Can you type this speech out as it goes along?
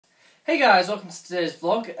Hey guys, welcome to today's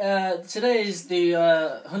vlog. Today is the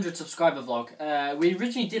 100 subscriber vlog. We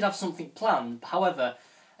originally did have something planned, however,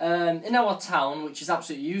 in our town, which is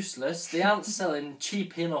absolutely useless, they aren't selling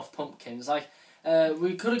cheap enough pumpkins. Like,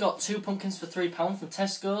 we could have got 2 pumpkins for £3 from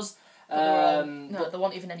Tesco's. No, there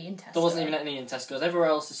weren't even any in Tesco. There wasn't even any in Tesco's. Everywhere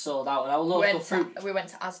else is sold out. And our local we went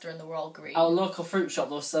to Asda and they were all green. Our local fruit shop,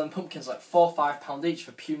 they were selling pumpkins like £4 or £5 each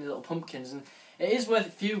for puny little pumpkins. And it is worth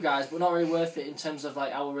it for you guys, but not really worth it in terms of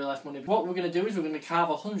like our real life money. What we're going to do is we're going to carve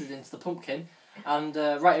 100 into the pumpkin and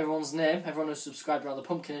write everyone's name, everyone who's subscribed around the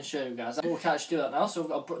pumpkin, and show you guys. But we can't actually do that now, so we've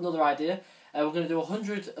got another idea. We're going to do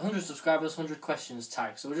 100 subscribers, 100 questions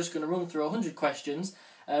tag. So we're just going to run through 100 questions.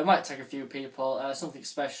 We might tag a few people, something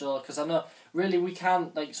special, because I know really we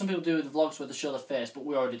can't, like some people do the vlogs where they show their face, but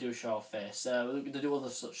we already do show our face. We're going to do other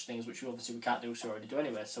such things which obviously we can't do, so we already do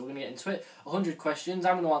anyway. So we're going to get into it. 100 questions,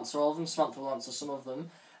 I'm going to answer all of them, Samantha will answer some of them.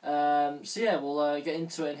 So yeah, we'll get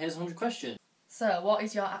into it, and here's 100 questions. So, what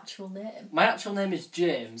is your actual name? My actual name is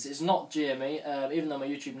James, it's not Jamie, even though my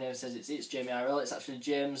YouTube name says it's ItsJamieIRL, it's actually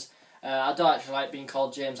James. I don't actually like being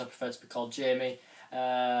called James, I prefer to be called Jamie.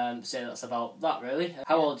 So that's about that really.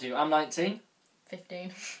 How old are you? I'm 19.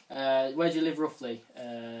 15. Where do you live roughly?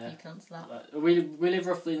 You can answer that. We live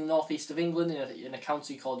roughly in the northeast of England in a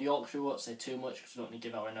county called Yorkshire. We won't say too much because we don't need to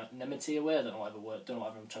give our anonymity away. I don't know what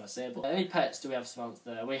I'm trying to say. But any pets do we have,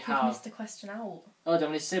 Samantha? We have. You've missed the question out. Oh, do we have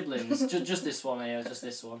any siblings? just this one here, just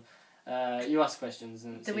this one. You ask questions.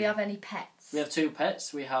 And do we have any pets? We have 2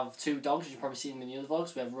 pets. We have 2 dogs, as you've probably seen in the other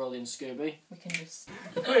vlogs. We have Rolly and Scooby. We can just...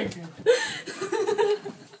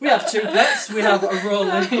 We have 2 pets. We have a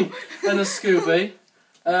Rolly and a Scooby.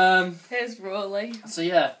 Here's Rolly. So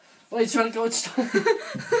yeah. What are you trying to go and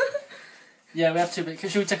Yeah, we have 2 pets.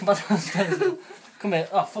 Should we take them back downstairs? Come here.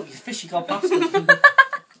 Oh, fuck, you fishy god bastard.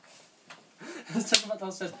 Let's take them back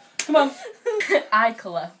downstairs. Come on. Eye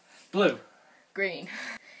colour. Blue. Green.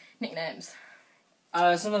 Nicknames.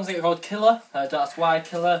 Sometimes they get called Killer. Don't ask why.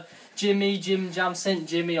 Killer. Jimmy, Jim, Jam, Saint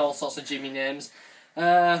Jimmy, all sorts of Jimmy names.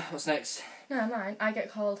 What's next? No, mine. I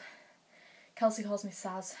get called... Kelsey calls me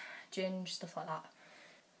Saz, Ginge, stuff like that.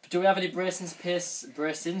 Do we have any braces, piercings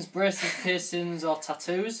or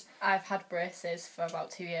tattoos? I've had braces for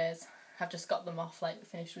about 2 years. I've just got them off, like,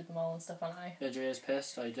 finished with them all and stuff, haven't I? You had your ears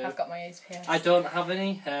pierced, or you do? I've got my ears pierced. I don't have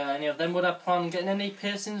any of them. Would I plan on getting any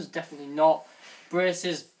piercings? Definitely not.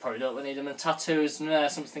 Braces, probably don't really need them. And tattoos, something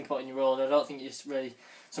to think about when you're older. I don't think it's really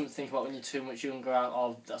something to think about when you're too much younger,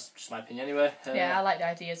 or that's just my opinion anyway. Yeah, I like the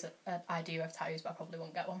idea of tattoos, but I probably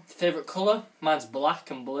won't get one. Favourite colour? Mine's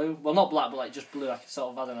black and blue. Well, not black, but like just blue, like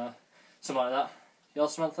sort of, I don't know, something like that.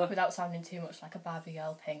 Yours, Samantha? Without sounding too much like a Barbie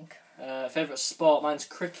girl, pink. Favourite sport? Mine's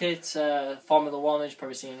cricket, Formula 1, as you've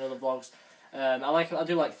probably seen in other vlogs. I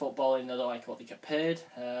do like footballing, I don't like what they get paid.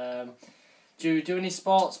 Do you do any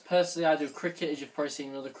sports? Personally, I do cricket, as you've probably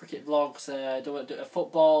seen in other cricket vlogs. Do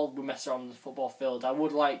football, we mess around on the football field. I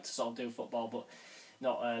would like to sort of do football, but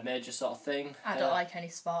not a major sort of thing. I don't like any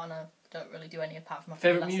sport, and I don't really do any apart from my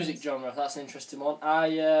favourite music genre? That's an interesting one.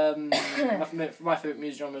 My favourite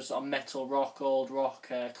music genre is sort of metal rock, old rock,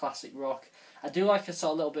 classic rock. I do like a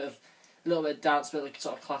sort of little bit of dance, bit like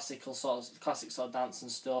sort of classic sort of dance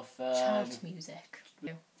and stuff. Child music.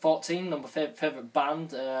 14, number favourite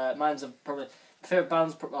band. Mine's probably favourite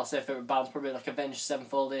bands. I'll say favourite bands probably like Avenged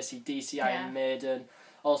Sevenfold, AC/DC, Iron Maiden,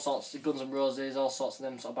 all sorts of Guns N' Roses, all sorts of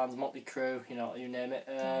them sort of bands, Motley Crue, you know, you name it.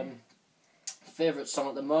 Favourite song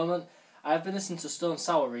at the moment. I've been listening to Stone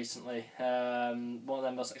Sour recently. One of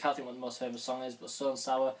them I can't think what the most famous song is, but Stone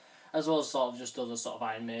Sour, as well as sort of just other sort of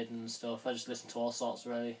Iron Maiden and stuff. I just listen to all sorts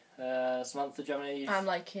really. Samantha, do you have any? I'm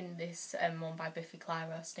liking this one by Biffy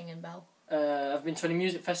Clyro, Stinging Bell. I've been to any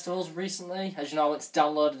music festivals recently. As you know, I went to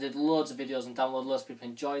Download, I did loads of videos on Download, loads of people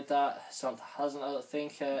enjoyed that. Samantha hasn't, I don't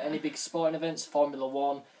think. Any big sporting events? Formula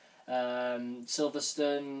 1,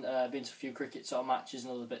 Silverstone, been to a few cricket sort of matches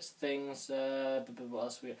and other bits of things. What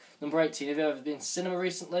else have we got? Number 18, have you ever been to cinema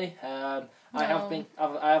recently? No. I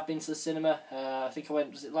have been to the cinema. I think I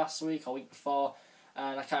went, was it last week or week before?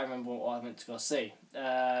 And I can't remember what I went to go see.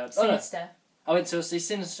 Sinister. I went to go see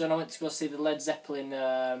Sinister, and I went to go see the Led Zeppelin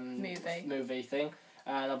movie thing,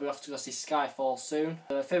 and I'll be off to go see Skyfall soon.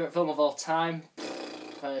 Favourite film of all time?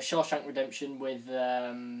 Shawshank Redemption with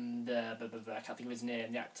I can't think of his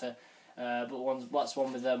name, the actor, but what's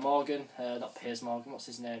one with Morgan, not Piers Morgan, what's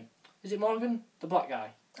his name? Is it Morgan? The black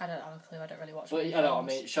guy? I don't have a clue, I don't really watch but I know what I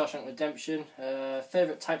mean. Shawshank Redemption.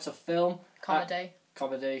 Favourite types of film? Comedy.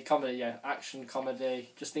 Comedy, yeah. Action,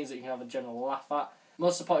 comedy, just things that you can have a general laugh at.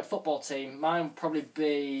 Most supported football team, mine would probably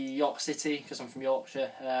be York City, because I'm from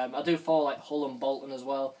Yorkshire. I do follow like Hull and Bolton as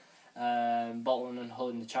well. Bolton and Hull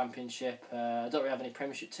in the Championship. I don't really have any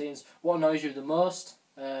Premiership teams. What annoys you the most?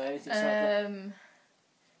 Anything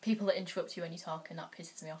people that interrupt you when you're talking, that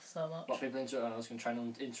pisses me off so much. What people interrupt? I was going to try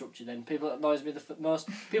and interrupt you then. People that annoys me the most.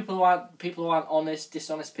 People who aren't honest,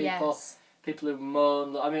 dishonest people. Yes. People who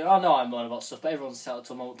moan. I mean, I know I moan about stuff, but everyone's entitled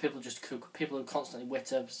to a moan. People just cook. People who constantly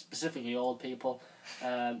witter, specifically old people.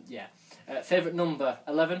 Yeah. Favourite number?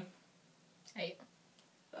 11? 8.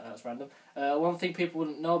 That's random. One thing people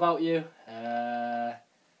wouldn't know about you.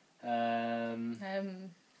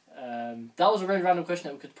 That was a really random question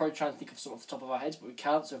that we could probably try and think of something off the top of our heads, but we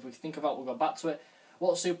can't. So if we think about it, we'll go back to it.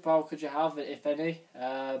 What superpower could you have, if any?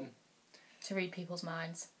 To read people's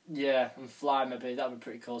minds. Yeah, and fly maybe. That would be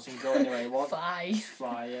pretty cool. So you can go anywhere you want. Fly.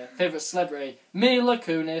 Fly, yeah. Favourite celebrity? Mila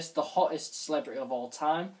Kunis, the hottest celebrity of all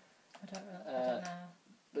time. I don't know.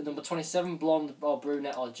 Number 27, blonde or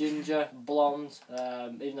brunette or ginger. Blonde,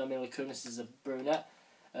 even though Mila Kunis is a brunette.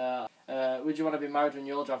 Would you want to be married when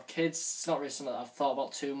you're older, have kids? It's not really something that I've thought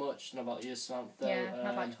about too much. Not about you, Samantha. Yeah,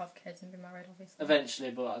 I'd like to have kids and be married, obviously.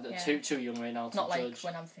 Eventually, but too young right now to not judge. Not like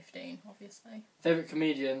when I'm 15, obviously. Favourite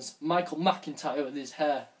comedians? Michael McIntyre with his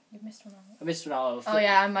hair. You've missed one out. I missed one out. Oh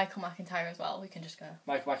yeah, I'm Michael McIntyre as well. We can just go.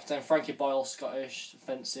 Michael McIntyre, Frankie Boyle, Scottish,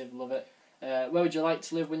 offensive, love it. Where would you like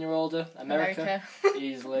to live when you're older? America.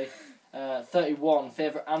 Easily. 31,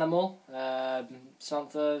 favourite animal?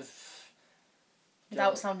 Samantha.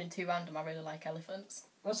 Without sounding too random, I really like elephants.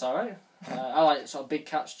 That's alright. I like sort of big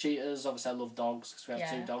cats, cheetahs. Obviously, I love dogs because we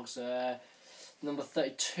have 2 dogs. Number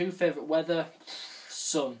 32, favourite weather?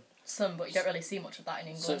 Sun. Sun, but you don't really see much of that in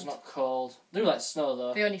England. So it's not cold. I do like snow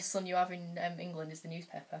though. The only sun you have in England is the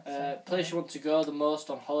newspaper. Place you want to go the most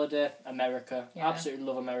on holiday? America. Yeah. Absolutely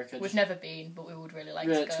love America. We've never been, but we would really like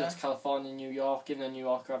to go. To go to California, New York. Even though New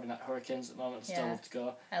York are having like hurricanes at the moment, still love to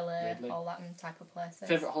go. LA, weirdly. all that type of places.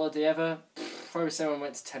 Favourite holiday ever? Probably say when we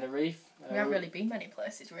went to Tenerife. We haven't really been many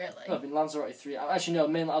places, really. No, I've been Lanzarote 3. Actually,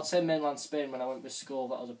 no, I'd say mainland Spain when I went with school.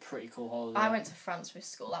 That was a pretty cool holiday. I went to France with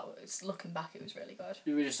school. That was, looking back, it was really good.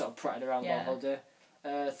 We were just sort of prattling around on holiday.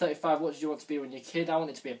 35, what did you want to be when you're a kid? I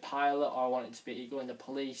wanted to be a pilot, or I wanted to be going to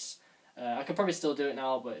police. I could probably still do it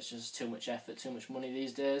now, but it's just too much effort, too much money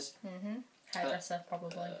these days. Hairdresser,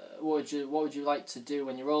 probably. What would you like to do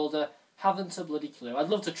when you're older? Haven't a bloody clue. I'd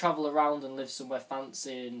love to travel around and live somewhere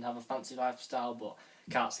fancy and have a fancy lifestyle, but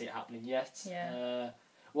can't see it happening yet.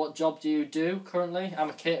 What job do you do currently? I'm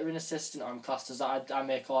a catering assistant, or I'm classed as that. I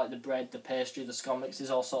make all like the bread, the pastry, the scone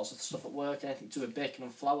mixes, all sorts of stuff at work. Anything to do with bacon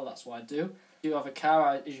and flour, that's what I do. Do you have a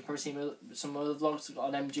car? As you've probably seen some other vlogs, I've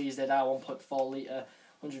got an MG ZR 1.4 litre,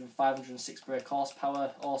 105, 106 brake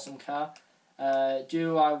horsepower, awesome car.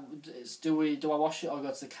 Do I wash it or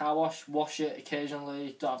go to the car wash? Wash it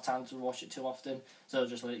occasionally, don't have time to wash it too often, so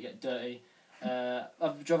just let it get dirty.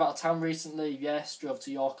 I've drove out of town recently, yes, drove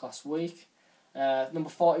to York last week. Number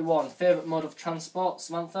 41, favourite mode of transport,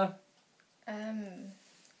 Samantha?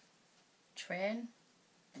 Train.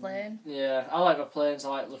 Plane. Yeah, I like my planes, I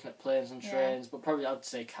like looking at planes and trains, but probably I'd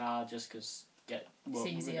say car just because it's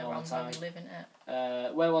easier around where we live, isn't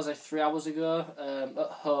it? Where was I 3 hours ago? At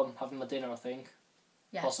home, having my dinner, I think.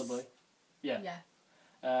 Yes. Possibly. Yeah. Yeah.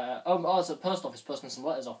 I was at the post office posting some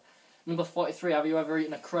letters off. Number 43, have you ever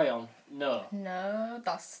eaten a crayon? No. No,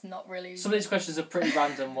 that's not really... Some of these questions are pretty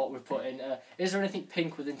random, what we've put in. Is there anything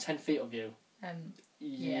pink within 10 feet of you?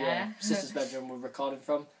 Yeah. Sister's bedroom we're recording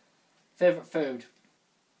from. Favourite food?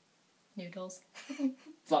 Noodles.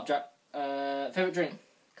 Flapjack. Favourite drink?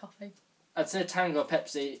 Coffee. I'd say Tango,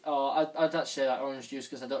 Pepsi, or I'd actually like orange juice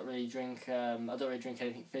because I don't really drink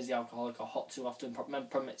anything fizzy, alcoholic, or hot too often.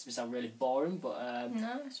 Probably makes me sound really boring, but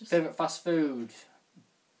no, it's just... Favourite fast food?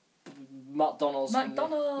 McDonald's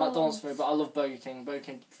food, but I love Burger King. Burger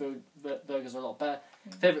King food, burgers are a lot better.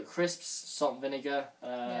 Favourite crisps? Salt and vinegar.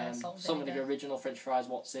 Salt and vinegar original, French fries,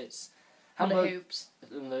 What's-Its. Hoops.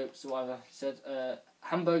 Loops, whatever he said.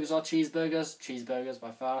 Hamburgers or cheeseburgers? Cheeseburgers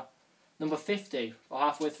by far. Number 50, or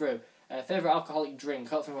halfway through. Favourite alcoholic drink?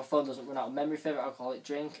 Hopefully my phone doesn't run out of memory. Favourite alcoholic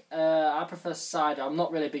drink? I prefer cider. I'm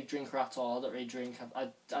not really a big drinker at all. I don't really drink.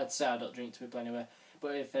 I'd say I don't drink to people anyway.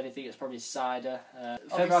 But if anything, it's probably cider.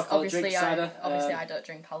 Favourite alcoholic drink? Cider. Obviously, I don't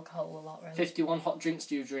drink alcohol a lot, really. 51 hot drinks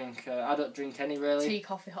do you drink? I don't drink any, really. Tea,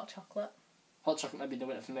 coffee, hot chocolate. Hot chocolate might be the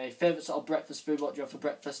winner for me. Favourite sort of breakfast food? What do you have for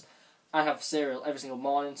breakfast? I have cereal every single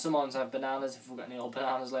morning. Some mornings I have bananas. If we've got any old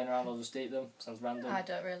bananas laying around, I'll just eat them. Sounds random. I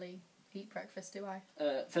don't really eat breakfast, do I?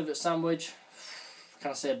 Favourite sandwich? Can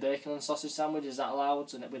I say a bacon and sausage sandwich? Is that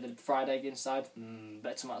allowed? And with a fried egg inside?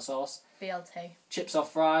 Better tomato sauce. BLT. Chips or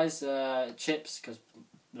fries? Chips, because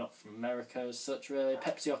we're not from America as such, really.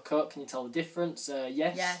 Pepsi or Coke? Can you tell the difference?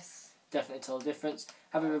 Yes. Yes. Definitely tell the difference.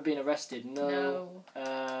 Have you ever been arrested? No.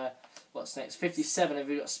 What's next? 57. Have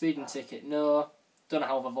you got a speeding ticket? No. Don't know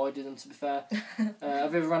how I've avoided them, to be fair.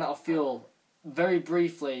 Have you ever run out of fuel? Very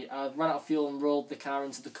briefly, I ran out of fuel and rolled the car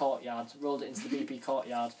into the courtyard. Rolled it into the BP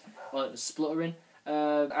courtyard while it was spluttering.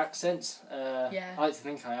 Accents. Yeah. I like to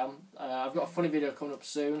think I am. I've got a funny video coming up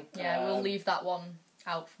soon. Yeah, we'll leave that one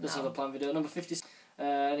out for this now. other plan video. Number 50.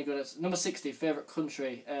 Any good? Number 60. Favourite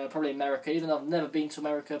country? Probably America. Even though I've never been to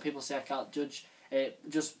America, people say I can't judge it.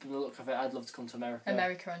 Just from the look of it, I'd love to come to America.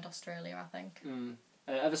 America and Australia, I think.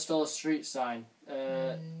 Ever stole a street sign?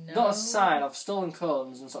 No. Not a sign. I've stolen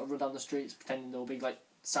cones and sort of run down the streets pretending they'll be like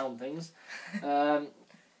sound things. Do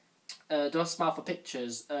I smile for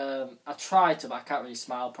pictures? I try to, but I can't really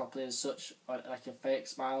smile properly as such, like a fake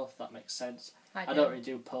smile, if that makes sense. I don't really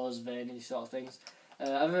do pose, veiny sort of things.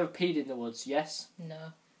 Have you ever peed in the woods? Yes.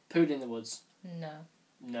 No. Pooed in the woods? No.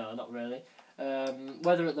 No, not really.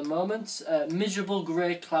 Weather at the moment, miserable,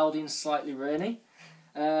 grey, cloudy and slightly rainy.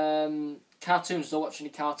 Cartoons, don't watch any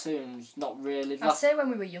cartoons, not really. I'd say when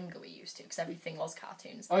we were younger we used to, because everything was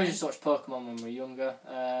cartoons. I used to watch Pokemon when we were younger.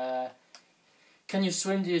 Can you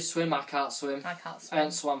swim? Do you swim? I can't swim. I can't swim. I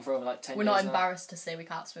haven't swum for over like 10 We're years not now. embarrassed to say we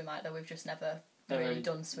can't swim either, we've just never really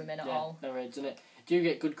done swimming at all. Never really done it. Did you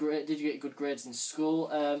get good grades in school?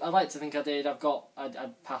 I'd like to think I did. I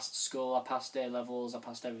passed school, I passed A levels, I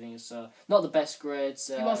passed everything, so not the best grades.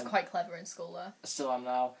 He was quite clever in school though. I still am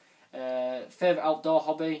now. Favourite outdoor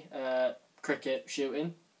hobby? Cricket,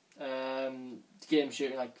 shooting. Game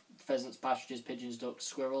shooting, like pheasants, partridges, pigeons, ducks,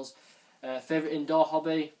 squirrels. Favourite indoor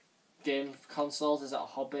hobby? Game consoles, is that a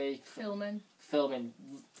hobby? Filming.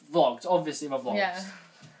 Vlogs, obviously my vlogs. Yeah.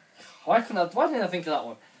 Why didn't I think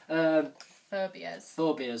of that one?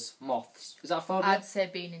 Phobias, moths. Is that a phobia? I'd say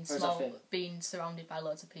being surrounded by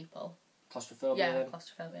loads of people. Claustrophobia. Yeah, then.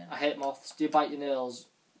 claustrophobia. I hate moths. Do you bite your nails?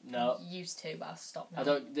 No. Used to, but I stopped now. I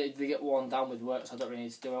don't. They get worn down with work, so I don't really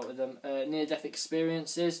need to do it with them. Near-death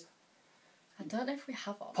experiences. I don't know if we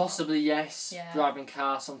have all. Possibly yes. Yeah. Driving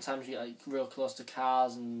cars. Sometimes you get like real close to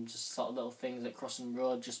cars and just sort of little things like crossing the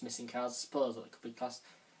road, just missing cars. I suppose that could be classed.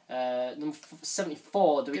 Number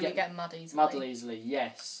 74. Do we get mad easily? Mad easily,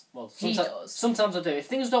 yes. Well, He does. Sometimes I do. If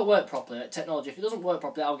things don't work properly, like technology, if it doesn't work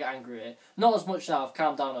properly, I'll get angry at it. Not as much now. I've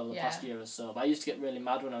calmed down over the past year or so. But I used to get really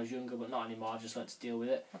mad when I was younger, but not anymore. I've just learned to deal with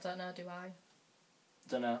it. I don't know. Do I?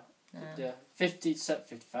 Don't know. No. Yeah.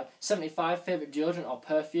 55. 75. Favourite deodorant or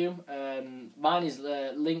perfume? Mine is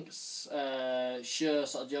Lynx, Sure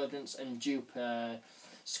sort of deodorants and dupe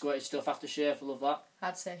squirty stuff after shave. I love that.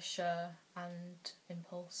 I'd say Sure and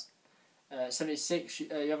Impulse. 76.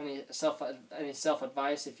 You have any self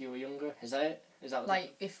advice if you were younger? Is that it? Is that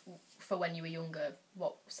like if for when you were younger,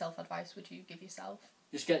 what self advice would you give yourself?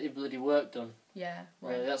 Just get your bloody work done. Yeah.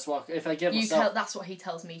 Well, really, that's what if I give myself. That's what he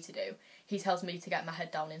tells me to do. He tells me to get my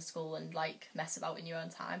head down in school and like mess about in your own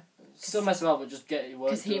time. Still mess about, but just get your work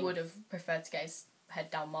done. Because he would have preferred to get his head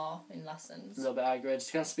down more in lessons. A little bit high grades.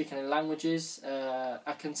 Can I speak any languages?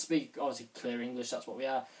 I can speak obviously clear English. That's what we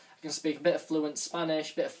are. I can speak a bit of fluent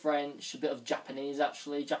Spanish, a bit of French, a bit of Japanese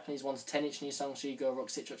actually. Japanese 1 to 10 each Nissan Shigo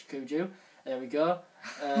Rokusicho Kuju. There we go.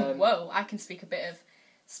 Whoa, I can speak a bit of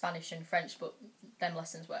Spanish and French, but them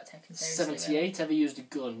lessons weren't taken seriously. 78, really. ever used a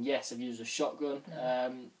gun? Yes, I've used a shotgun.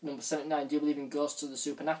 No. Number 79, do you believe in ghosts or the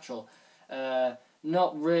supernatural?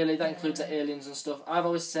 Not really, that includes the aliens and stuff. I've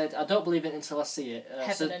always said, I don't believe it until I see it.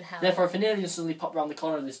 Heaven and hell. Therefore, if an alien suddenly popped around the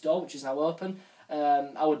corner of this door, which is now open,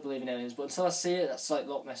 I would believe in aliens. But until I see it, that's like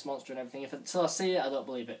Loch Ness Monster and everything. Until I see it, I don't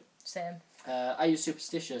believe it. Same. Are you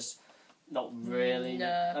superstitious? Not really.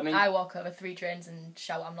 No. I mean, I walk over 3 drains and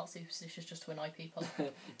shout I'm not superstitious just to annoy people.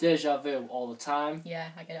 Deja vu all the time. Yeah,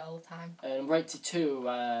 I get it all the time. Number 82.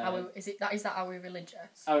 Is that are we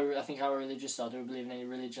religious? I think our religious. I don't believe in any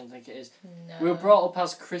religion. I think it is. No. We were brought up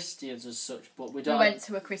as Christians as such, but we don't. We went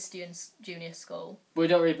to a Christian junior school. We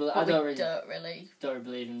don't really. I don't really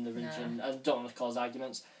believe in the religion. No. I don't want to cause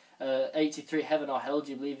arguments. 83. Heaven or hell?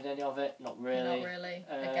 Do you believe in any of it? Not really. Not really.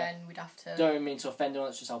 Again, we'd have to. Don't mean to offend anyone.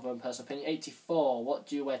 It's just our own personal opinion. 84. What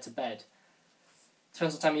do you wear to bed?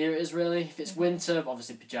 Depends what time of year it is, really. If it's winter,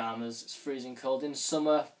 obviously pyjamas. It's freezing cold. In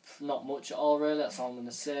summer, not much at all, really. That's all I'm going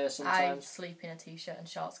to say. Sometimes I sleep in a t-shirt and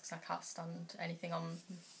shorts because I can't stand anything on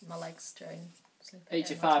my legs during sleeping.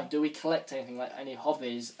 85. Do we collect anything, like any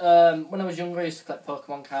hobbies? When I was younger, I used to collect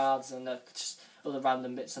Pokemon cards and just other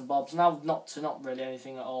random bits and bobs. Now, not really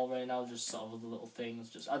anything at all. Really, now just sort of other little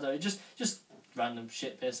things. I don't know, just random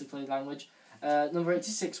shit, basically. Language. Number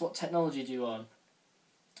 86. What technology do you own?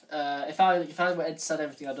 If I had said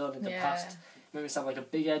everything I'd done in the past, it made me sound like a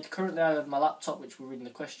big head. Currently, I have my laptop, which we're reading the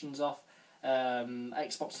questions off.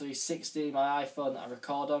 Xbox 360, my iPhone that I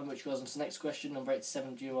record on, which goes on to the next question. Number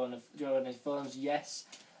 87. Do you own any phones? Yes.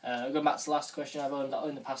 Going back to the last question,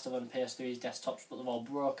 in the past I've owned PS3s, desktops, but they've all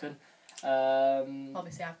broken.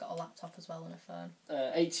 Obviously, I've got a laptop as well and a phone.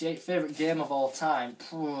 88, favourite game of all time?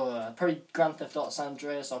 Probably Grand Theft Auto San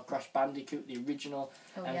Andreas or Crash Bandicoot, the original,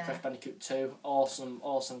 and Crash Bandicoot 2.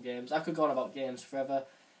 Awesome games. I could go on about games forever.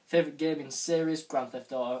 Favourite gaming series? Grand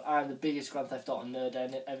Theft Auto. I'm the biggest Grand Theft Auto nerd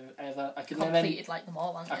ever. I could completed like them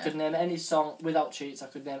all, haven't you? I could name any song, without cheats, I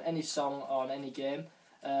could name any song on any game.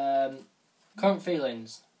 Current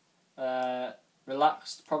feelings?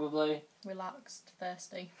 Relaxed, probably. Relaxed,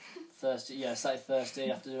 thirsty. Thirsty, yeah, slightly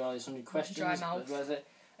thirsty after doing all these 100 questions. Dry mouth. But worth it.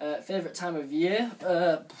 Favourite time of year?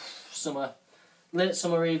 Summer. Late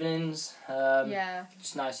summer evenings. Yeah.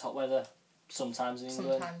 Just nice hot weather. Sometimes in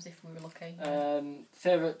England. Sometimes if we were lucky.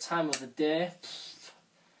 Favourite time of the day?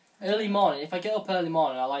 Early morning. If I get up early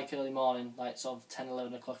morning, I like early morning, like sort of 10,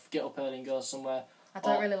 11 o'clock. If I get up early and go somewhere. I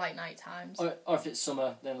don't really like night times. Or if it's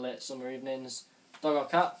summer, then late summer evenings. Dog or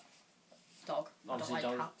cat? Dog. Obviously I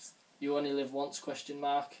don't like dog. cats. You only live once, question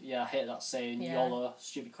mark. Yeah, I hate that saying. Yeah. YOLO,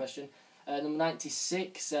 stupid question. Number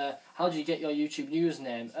 96, how did you get your YouTube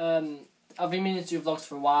username? I've been meaning to do vlogs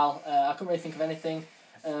for a while. I couldn't really think of anything.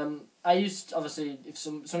 I used, obviously, if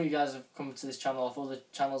some of you guys have come to this channel off other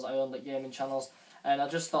channels I own, like gaming channels, and I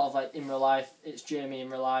just thought of like in real life, it's Jamie in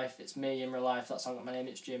real life, it's me in real life, that's how I got my name,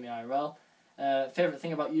 ItsJamieIRL. Favourite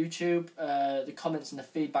thing about YouTube, the comments and the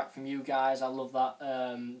feedback from you guys, I love that.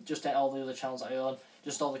 Just at all the other channels I own,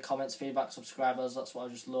 just all the comments, feedback, subscribers, that's what I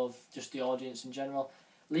just love, just the audience in general.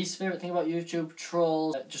 Least favourite thing about YouTube,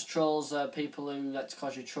 trolls. Just trolls, people who like to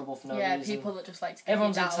cause you trouble for no reason. Yeah, people that just like to get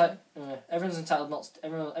you down. Everyone's entitled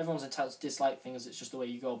to dislike things, it's just the way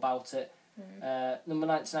you go about it. Number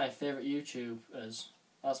 99, favourite YouTubers.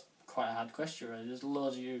 That's quite a hard question, really. There's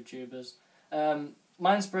loads of YouTubers.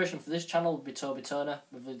 My inspiration for this channel would be Toby Turner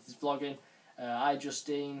with his vlogging.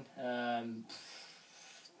 Justine.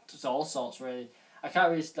 Just all sorts, really. I can't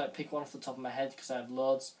really like pick one off the top of my head because I have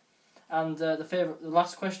loads. And the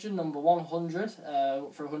last question, number 100,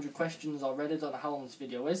 for 100 questions already, don't know how long this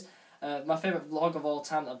video is. My favourite vlog of all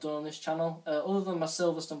time that I've done on this channel, other than my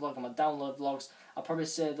Silverstone vlog and my download vlogs, I'd probably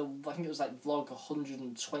say I think it was like vlog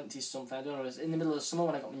 120 something, I don't know, it was in the middle of the summer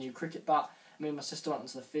when I got my new cricket bat. Me and my sister went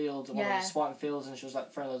into the field, one of the sporting fields, and she was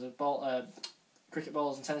like throwing loads of cricket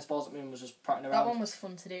balls and tennis balls at me and was just prattling around. That one was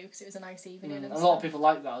fun to do because it was a nice evening. And a lot of people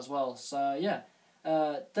like that as well, so yeah.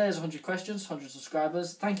 There's 100 questions, 100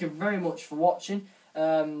 subscribers. Thank you very much for watching.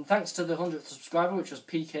 Thanks to the 100th subscriber, which was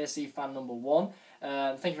PKC fan number 1.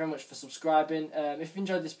 Thank you very much for subscribing. If you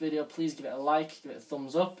enjoyed this video, please give it a like, give it a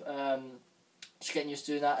thumbs up. Just getting used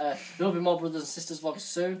to doing that. There will be more brothers and sisters vlogs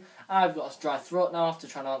soon. I've got a dry throat now after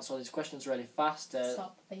trying to answer all these questions really fast.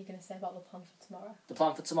 Stop. Are you going to say about the plan for tomorrow? The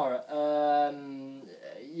plan for tomorrow?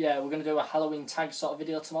 Yeah, we're going to do a Halloween tag sort of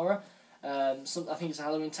video tomorrow. I think it's a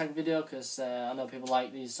Halloween tag video because I know people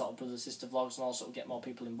like these sort of brother sister vlogs and also get more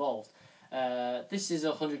people involved. This is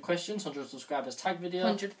 100 questions, 100 subscribers tag video.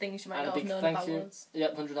 100 things you might not have known about us.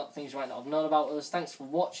 Yep, 100 things you might not have known about us. Thanks for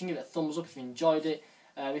watching. Give it a thumbs up if you enjoyed it.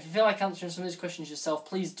 If you feel like answering some of these questions yourself,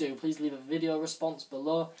 please do. Please leave a video response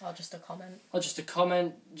below. Or just a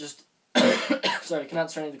comment. Sorry, you can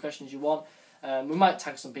answer any of the questions you want. We might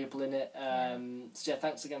tag some people in it. So yeah,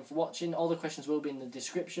 thanks again for watching. All the questions will be in the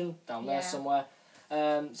description down there somewhere.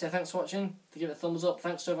 So yeah, thanks for watching. Give it a thumbs up.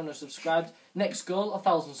 Thanks to everyone who subscribed. Next goal,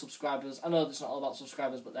 1,000 subscribers. I know it's not all about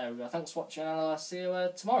subscribers, but there we go. Thanks for watching, and I'll see you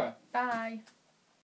tomorrow. Bye.